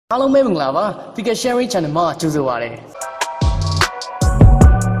အားလုံးပဲမင်္ဂလာပါ Picker Sharing Channel မှာကြိုဆိုပါရစေ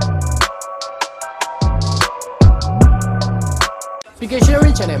Picker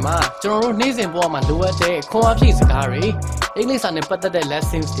Sharing Channel မှာကျွန်တော်တို့နေ့စဉ်ဘဝမှာလိုအပ်တဲ့ခွန်အားဖြည့်စကားတွေအင်္ဂလိပ်စာနဲ့ပတ်သက်တဲ့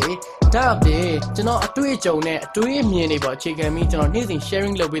lessons တွေဒါအပြင်ကျွန်တော်အတွေ့အကြုံနဲ့အတွေးအမြင်တွေပေါ်အခြေခံပြီးကျွန်တော်နေ့စဉ်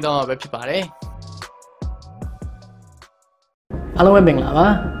sharing လုပ်ပေးသွားမှာပဲဖြစ်ပါတယ်အားလုံးပဲမင်္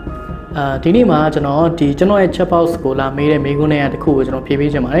ဂလာပါဒီနေ့မှာကျွန်တော်ရဲ့ chat box ကိုလာမေးတဲ့မေးခွန်းတွေကတခုကိုကျွန်တော်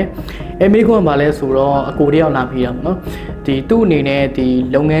ဖြေပေးချင်ပါတယ်မေးခွန်းကဘာလဲဆိုတော့အကိုတယောက်လာပြီးတာပေါ့နော်သူ့အနေနဲ့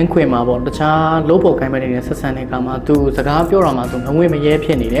လုပ်ငန်းခွင်မှာပေါ့တခြားလုပ်ဖို့ကိုင်းမဲ့နေတဲ့ဆက်ဆံတဲ့အခါမှာသူစကားပြောတာမှာသူမငွေမရဲဖြ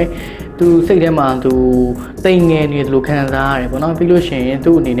စ်နေတယ်သူစိတ်ထဲမှာသူတိမ်ငယ်နေတယ်လို့ခံစားရတယ်ပေါ့နော်ပြီးလို့ရှိ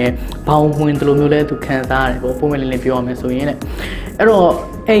ရင်သူ့အနေနဲ့ဘောင်ဝင်တယ်လို့မျိုးလဲသူခံစားရတယ်ပေါ့ပုံမှန်လေးပြောရမယ်ဆိုရင်လေအဲ့တော့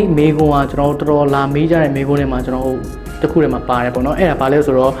အဲ့မေးခွန်းကကျွန်တော်တော်လာမေးကြတဲ့မေးခွန်းတွေမှာကျွန်တော်တခုတည်းမှာပါတယ်ပေါ့နော်အဲ့ဒါဘာလဲ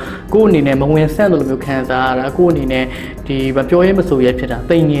ဆိုတော့ကိုယ့်အနေနဲ့မဝင်ဆန့်တယ်လို့မျိုးခံစားရတာကိုယ့်အနေနဲ့မပြောရဲမဆိုရဲဖြစ်တာ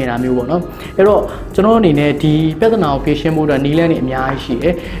တိမ်ငယ်တာမျိုးပေါ့နော်အဲ့တော့ကျွန်တော်အနေနဲ့ဒီပြဿနာကိုဖြေရှင်းဖို့အတွက်နီးလန်းတွေအများကြီးရှိတ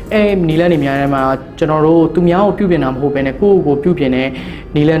ယ်အဲ့နီးလန်းတွေအများထဲမှာကျွန်တော်တို့သူများကိုပြုပြင်တာမဟုတ်ဘဲနဲ့ကိုယ့်ကိုပြုပြင်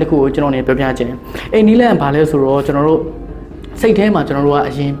တဲ့နီးလန်းတစ်ခုကိုကျွန်တော်အနေနဲ့ပြောပြချင်တယ်အဲ့နီးလန်းကဘာလဲဆိုတော့ကျွန်တော်တို့စိတ်ထဲမှာကျွန်တော်တို့က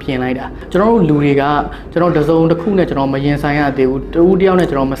အရင်ပြင်လိုက်တာကျွန်တော်တို့လူတွေကကျွန်တော်တစုံတစ်ခုနဲ့ကျွန်တော်မရင်ဆိုင်ရသေးဘူးတူတယောက်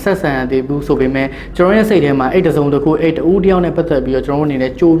နဲ့ကျွန်တော်မဆက်ဆံရသေးဘူးဆိုပေမဲ့ကျွန်တော်ရဲ့စိတ်ထဲမှာအဲ့တစုံတစ်ခုအဲ့တူတယောက်နဲ့ပတ်သက်ပြီးတော့ကျွန်တော်တို့အနေ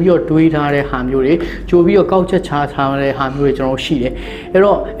နဲ့ကြိုပြီးတော့တွေးထားတဲ့ဟာမျိုးတွေကြိုပြီးတော့ကောက်ချက်ချထားတဲ့ဟာမျိုးတွေကျွန်တော်ရှိတယ်အဲ့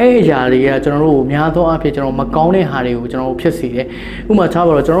တော့အဲ့အရာတွေကကျွန်တော်တို့ကိုများသောအားဖြင့်ကျွန်တော်မကောင်းတဲ့ဟာတွေကိုကျွန်တော်တို့ဖြစ်စေတယ်ဥပမာ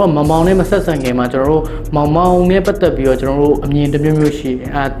ထားပါတော့ကျွန်တော်တို့မောင်နဲ့မဆက်ဆံခင်မှာကျွန်တော်တို့မောင်နဲ့ပတ်သက်ပြီးတော့ကျွန်တော်တို့အမြင်တစ်မျိုးမျိုးရှိတယ်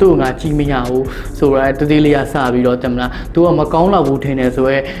သူ့ငါကြည့်မရဘူးဆိုတော့တသေးလေးကစပြီးတော့တင်မလားသူကမကောင်းလာဘူးထင်တယ်ဆို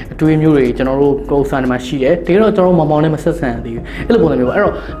ရဲအတွေးမျိုးတွေကျွန်တော်တို့ကိုယ်စားနေမှာရှိတယ်တကယ်တော့ကျွန်တော်တို့မောင်နဲ့မဆက်ဆံသေးဘူးအဲ့လိုပုံစံမျိုးပေါ့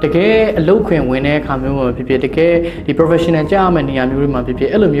အဲ့တော့တကယ်အလုပ်ခွင်ဝင်တဲ့အခါမျိုးမှာဖြစ်ဖြစ်တကယ်professional ကြားရမယ့်နေရာမျိုးတွေမှာဖြစ်ဖြစ်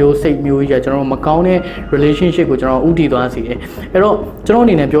အဲ့လိုမျိုးစိတ်မျိုးကြီးကကျွန်တော်တို့မကောင်းတဲ့ relationship ကိုကျွန်တော်ဥတည်သွားစေတယ်အဲ့တော့ကျွန်တော်အ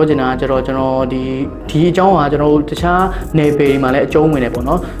နေနဲ့ပြောချင်တာကကျတော့ကျွန်တော်ဒီအကြောင်းကကျွန်တော်တို့တခြားနယ်ပယ်တွေမှာလည်းအကျုံးဝင်တယ်ပေါ့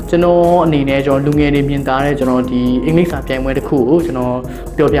နော်ကျွန်တော်အနေနဲ့ကျွန်တော်လူငယ်တွေမြင်သားတဲ့ကျွန်တော်အင်္ဂလိပ်စာပြိုင်ပွဲတစ်ခုကိုကျွန်တော်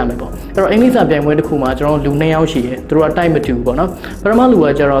ပြောပြမယ်ပေါ့အဲ့တော့အင်္ဂလိပ်စာပြိုင်ပွဲတစ်ခုမှာကျွန်တော်လူ2ယောက်ရှိတယ်သူတို့ကတိုက်မတူဘူးပေါ့နော်ပထမလူ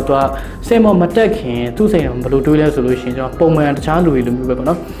ကကျတော့သူကစင်မော်မတက်ခင်သူ့စိတ်ကဘယ်လိုတွေးလဲဆိုလို့ရှိရင်ကျွန်တော်ပုံမှန်တခြားလူတွေလို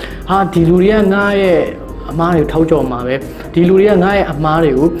မျိုးပဲပေါ့နော်ဟာဒီလူတွေကငါ့ရဲ့အမားတွေကိုထောက်ကြော်မှာပဲဒီလူတွေကငါ့ရဲ့အမား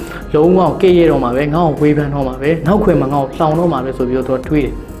တွေကိုလုံးဝကဲ့ရဲ့တော့မှာပဲငါ့ကိုဝေဖန်တော့မှာပဲနောက်ခွင်မှာငါ့ကိုလှောင်တော့မှာပဲဆိုပြီးတော့သူကတွေးတ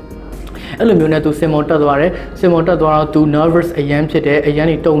ယ်အဲ့လိုမျိုးနဲ့သူစင်မော်တက်သွားတယ်စင်မော်တက်သွားတော့သူ nervous အရန်ဖြစ်တယ်အ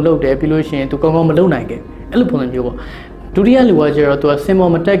ရန်နေတုန်လှုပ်တယ်ပြီးလို့ရှိရင်သူကောင်းကောင်းမလုပ်နိုင်ခဲ့အဲ့လိုပုံစံမျိုးပေါ့ဒုတိယလူကကျတော့သူကစင်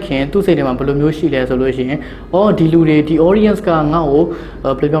မော်မတက်ခင်သူ့စိတ်ထဲမှာဘယ်လိုမျိုးရှိလဲဆိုလို့ရှိရင်ဒီလူတွေဒီ audience ကငါ့ကိုဘ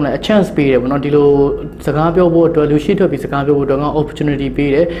ယ်လိုပြောမလဲ a chance ပေးတယ်ပေါ့နော်ဒီလိုစကားပြောဖို့အတွက်လူရှိထွက်ပြီးစကားပြောဖို့အတွက်ငါ opportunity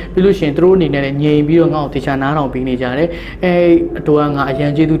ပေးတယ်ပြီးလို့ရှိရင်သူတို့အနေနဲ့လည်းငြိမ်ပြီးတော့ငါ့ကိုတေချာနားထောင်ပေးနေကြတယ်တူကငါအ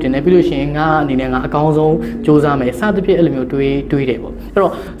ရန်ကျေးဇူးတင်တယ်ပြီးလို့ရှိရင်ငါအနေနဲ့ငါအကောင်းဆုံးစူးစမ်းမယ်စသဖြင့်အဲ့လိုမျိုးတွေးတယ်ပေါ့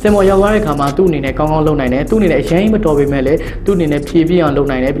အဲ့တော့စင်မော်ရောက်သွားတဲ့ခါမှာသူ့အနေနဲ့ကောင်းကောင်းလုပ်နိုင်တယ်သူ့အနေနဲ့အရင်မတော်ပေမဲ့လည်းသူ့အနေနဲ့ဖြည့်ပြည့်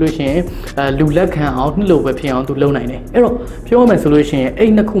အောင်လုပ်နိုင်တယ်ပြီးလို့ရှိရင်လူလက်ခံအောင်နှလို့ပဲဖြစ်အောင်သူလုပ်နိုင်တယ်အဲ့တော့ပြောမယ်ဆိုလို့ရှိရင်အဲ့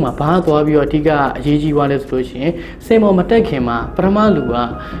နှစ်ခုမှာဘာသွားပြီးတော့အဓိကအရေးကြီးသွားလဲဆိုလို့ရှိရင်စင်မော်မတက်ခင်မှာပထမလူ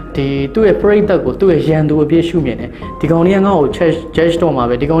ကသူ့ရဲ့ pride ကိုသူ့ရဲ့ရန်သူအပြည့်ရှုမြင်တယ်ဒီကောင်လေးကငါ့ကို judge တော့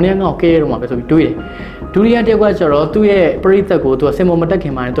မှာပဲဒီကောင်လေးကငါ့ကိုကဲတော့မှာပဲဆိုပြီးတွေးတယ်ဒုတိယတစ်ယောက်ကကျတော့သူ့ရဲ့ပရိသတ်ကိုသူကစင်မော်မတက်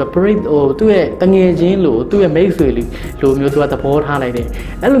ခင်မှာသူကပရိသူ့ရဲ့တငယ်ချင်းလို့သူ့ရဲ့မိတ်ဆွေလိုမျိုးသူကသဘောထားလိုက်တယ်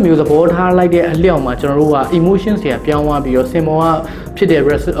အဲ့လိုမျိုးသဘောထားလိုက်တဲ့အလျောက်မှာကျွန်တော်တို့က emotions တွေကပြောင်းသွားပြီးတော့စင်မော်ကဖြစ်တဲ့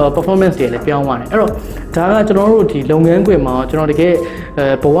performance တွေလည်းပြောင်းသွားတယ်အဲ့တော့ဒါကကျွန်တော်တို့ဒီလုပ်ငန်းခွင်မှာကျွန်တော်တကယ်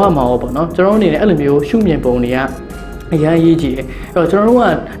ဘဝမှာရောပေါ့နော်ကျွန်တော်အနေနဲ့အဲ့လိုမျိုးရှုမြင်ပုံတွေကအရင်ရေးကြည့်တယ်အဲ့တော့ကျွန်တော်တို့က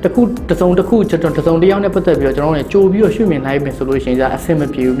တစုံတစ်ခုကျွန်တော်တစုံတစ်ယောက်နဲ့ပတ်သက်ပြီးတော့ကျွန်တော်တို့ကြိုပြီးတော့ရှုမြင်လိုက်မယ်ဆိုလို့ရှိရင်အဆင်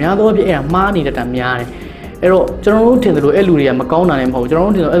မပြေဘူးများသောအားဖြင့်အဲ့ဒါမှားနေတဲ့တမ်းများတယ်အဲ့တော့ကျွန်တော်တို့ထင်တယ်လို့အဲ့လူတွေကမကောင်းတာလည်းမဟုတ်ဘူးကျွန်တော်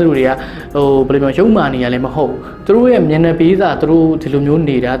တို့ထင်တယ်အဲ့လူတွေကဘယ်လိုပြောရုံမာနေရလည်းမဟုတ်ဘူးသူတို့ရဲ့မျက်နှာပေးစာသူတို့ဒီလိုမျိုး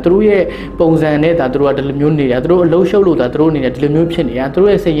နေတာသူတို့ရဲ့ပုံစံနဲ့ဒါသူတို့ကဒီလိုမျိုးနေတာသူတို့အလုံးရှုပ်လို့ဒါသူတို့အနေနဲ့ဒီလိုမျိုးဖြစ်နေတာသူတို့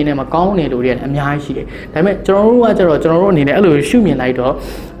ရဲ့စိတ်ရင်းနဲ့မကောင်းနေလို့တွေကအများကြီးရှိတယ်ဒါပေမဲ့ကျွန်တော်တို့ကကျတော့ကျွန်တော်တို့အနေနဲ့အဲ့လိုရှုမြင်လိုက်တော့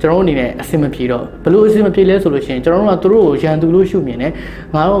ကျွန်တော်တို့အနေနဲ့အဆင်မပြေတော့ဘလို့အဆင်မပြေလဲဆိုလို့ရှိရင်ကျွန်တော်တို့ကသူတို့ကိုရန်သူလို့ရှုမြင်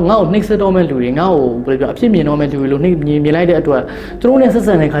တယ်ငါ့ကိုနှိပ်စက်တော့မဲ့လူတွေငါ့ကိုဘယ်လိုပြောအဖြစ်မြင်တော့မဲ့လူတွေလို့မြင်လိုက်တဲ့အတွက်သူတို့နဲ့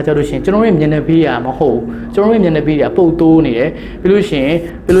ဆက်ဆံတဲ့ခါကျတော့ရှင်ကျွန်တော်ရဲ့မျက်နှာပေးရမဟုတ်ကျွန်တော်ရဲ့မျက်နှာပေးရပုတ်တိုးနေတယ်ပြီးလို့ရှိရင်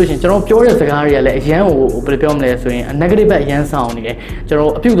ကျွန်တော်ပြောတဲ့စကားတွေကလည်းအရန်ကိုဘယ်လိုပြောမလဲဆိုရင် negative ဘက်အရန်ဆောင်နေတယ်ကျွန်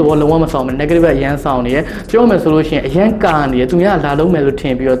တော်အပြုတ်သဘောလုံးဝမဆောင်ဘူး negative ဘက်အရန်ဆောင်နေတယ်ပြောမယ်ဆိုလို့ရှိရင်အရန်ကာနေတယ်သူများလာလုံးမယ်လို့ထ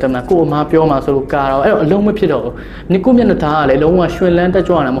င်ပြီးတော့တမန်ကို့အမားပြောမှာဆိုလို့ကာတော့အဲ့တော့အလုံးမဖြစ်တော့ဘူးနိကိုမျက်နှာသားကလည်းလုံးဝရွှင်လန်း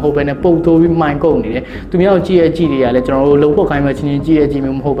တက်ကြွတာမဟုတ်ဘဲနဲ့ပုတ်တိုးပြီးမှိုင်ကုန်နေတယ်သူများကိုကြည့်ရကြည့်တွေကလည်းကျွန်တော်တို့လုံဖို့ခိုင်းမှချင်းချင်းကြည့်ရကြည့်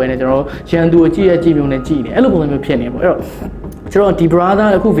မျိုးမဟုတ်ဘဲနဲ့ကျွန်တော်ရန်သူကိုကြည့်ရကြည့်မျိုးနဲ့ကြည့်နေအဲ့လိုပုံစံမျိုးဖြစ်နေပေါ့အဲ့တော့ကျွန်တော်ဒီ brother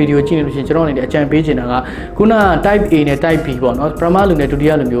အခုဗီဒီယိုကြည့်နေလို့ရှိရင်ကျွန်တော်အနေနဲ့အကြံပေးချင်တာကခုန type A နဲ့ type B ပေါ့နော်ပထမလူနဲ့ဒုတိ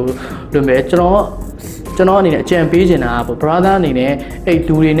ယလူမျိုးလိုပဲကျွန်တော် ကျွန်တော်အနေနဲ့အကြံပေးချင်တာပေါ့ brother အနေနဲ့အဲ့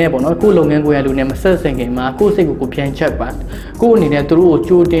လူတွေနဲ့ပေါ့နော်ကိုလုပ်ငန်းကိုရလူနဲ့မဆက်ဆံခင်မှာကိုစိတ်ကိုပြန်ချက်ပါကိုအနေနဲ့သူတို့ကို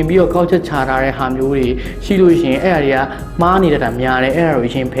ကြိုတင်ပြီးတော့ကောက်ချက်ချထားတဲ့ဟာမျိုးတွေရှိလို့ရှိရင်အဲ့အရာတွေကမားနေတာများတယ်အဲ့ဒါ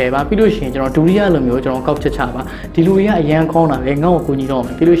ကိုရင်ဖယ်ပါပြီးလို့ရှိရင်ကျွန်တော်ဒုတိယလိုမျိုးကျွန်တော်ကောက်ချက်ချပါဒီလူတွေကအရန်ကောင်းတာပဲငါ့ကိုကူညီတော့မ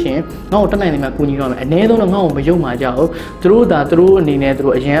ယ်ပြီးလို့ရှိရင်ငါ့ကိုတက်နိုင်တယ်မှာကူညီတော့မယ်အနည်းဆုံးတော့ငါ့ကိုမယုံမှာကြအောင်သူတို့အနေနဲ့သူ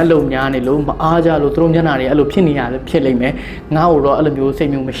တို့အရန်အလုပ်များနေလို့မအားကြလို့သူတို့မျက်နှာတွေအဲ့လိုဖြစ်နေရတယ်ဖြစ်လိမ့်မယ်ငါ့ကိုတော့အဲ့လိုမျိုးစိတ်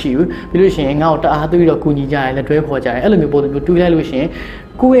မျိုးမရှိဘူးပြီးလို့ရှိရင်ငါ့ကိုတအားသွေးတော့ကူညီကြတယ်လက်တွဲခေါ်ကြတယ်အဲ့လိုမျိုးပုံစံမျိုးတူးလိုက်လို့ရှိရင်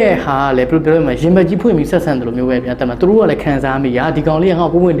ကိုယ့်ရဲ့ဟာလည်းဘယ်လိုပြောရမလဲရင်ဘတ်ကြီးဖွင့်ပြီးဆက်ဆံတယ်လို့မျိုးပဲဗျာတမန်သူတို့ကလည်းခံစားမိရဒီကောင်လေးကငါ့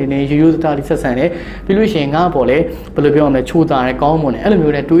ကိုပုံပွင့်နေနေရိုးရိုးသားသားလေးဆက်ဆံတယ်ပြီးလို့ရှိရင်ငါ့ပေါ်လည်းဘယ်လိုပြောရမလဲချိုးသားတယ်ကောင်းမွန်တယ်အဲ့လို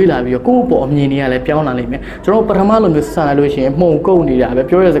မျိုးနဲ့တွေးလာပြီးတော့ကိုယ့်ပေါ်အမြင်တွေကလည်းပြောင်းလာလိမ့်မယ်ကျွန်တော်ပထမလိုမျိုးဆက်ဆံလိုက်လို့ရှိရင်မှုန်ကုတ်နေတာပဲ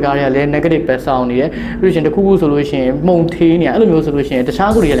ပြောရတဲ့စကားတွေကလည်း negative ပဲစောင်းနေတယ်ပြီးလို့ရှိရင်တခုခုဆိုလို့ရှိရင်မှုန်သေးနေတာအဲ့လိုမျိုးဆိုလို့ရှိရင်တ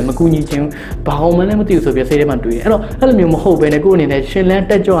ခြားသူတွေကလည်းမကူညီချင်းဘာအောင်မှလည်းမသိဘူးဆိုပြီးစိတ်ထဲမှာတွေးတယ်အဲ့လိုမျိုးမဟုတ်ဘဲနဲ့ကိုယ့်အနေနဲ့ရှင်လန်း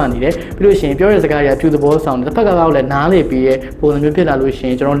တက်ကြွနေတယ်ပြီးလို့ရှိရင်ပြောရတဲ့စကားတွေကဖြူသဘောဆောင်တယ်တစ်ဖက်ကလည်းနားလေပြီးရဲ့ပုံစံမျိုးဖြစ်လာလို့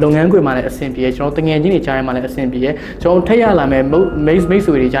ရှိရင်ကျွန်တော်လုပ်ငန်းခွင်မှာလည်းအဆင်ပြေကျွန်တော်တငယ်ချင်းတွေကြားထဲမှာလည်းအဆင်ပြေကျွန်တော်ထက်ရလာမယ်မိတ်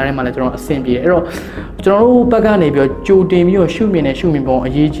ဆွေတွေကြားထဲမှာလည်းကျွန်တော်အဆင်ပြေအဲ့တော့ကျွန်တော်တို့ဘက်ကနေပြီးတော့ကြိုတင်ပြီးတော့ရှုမြင်ပုံအ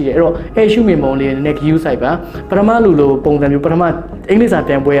ရေးကြီးတယ်အဲ့တော့အဲ့ရှုမြင်ပုံလေးနဲ့ view site ပါပထမလူလိုပုံစံမျိုးပထမအင်္ဂလိပ်စာ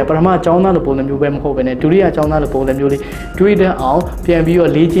ပြန်ပွဲရပထမအကြောင်းသားလိုပုံစံမျိုးပဲမဟုတ်ဘဲနဲ့ဒုတိယအကြောင်းသားလိုပုံစံမျိုးလေးတွေးတဲ့အောင်ပြန်ပြီး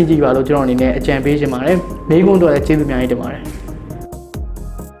တော့လေ့ကျင့်ကြည့်ပါလို့ကျွန်တော်အနေနဲ့အကြံပေးချင်ပါတယ်မိကုန်းတော့လည်းကျေးဇူးများကြီးတင်ပါတယ်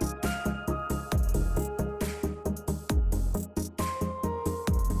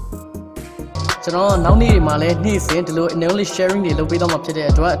ကျွန်တော်နောက်နေ့တွေမှာလည်းနေ့စဉ်ဒီလို knowledge sharing တွေလုပ်ပေးတော့မှာဖြစ်တဲ့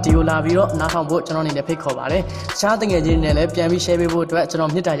အတွက်ဒီကိုလာပြီးတော့နားထောင်ဖို့ကျွန်တော်အနေနဲ့ဖိတ်ခေါ်ပါတယ်။တခြားတငယ်ချင်းတွေနဲ့လည်းပြန်ပြီး share ပေးဖို့အတွက်ကျွန်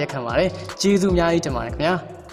တော်မေတ္တာရက်ခံပါတယ်။ကျေးဇူးအများကြီးတင်ပါတယ်ခင်ဗျာ။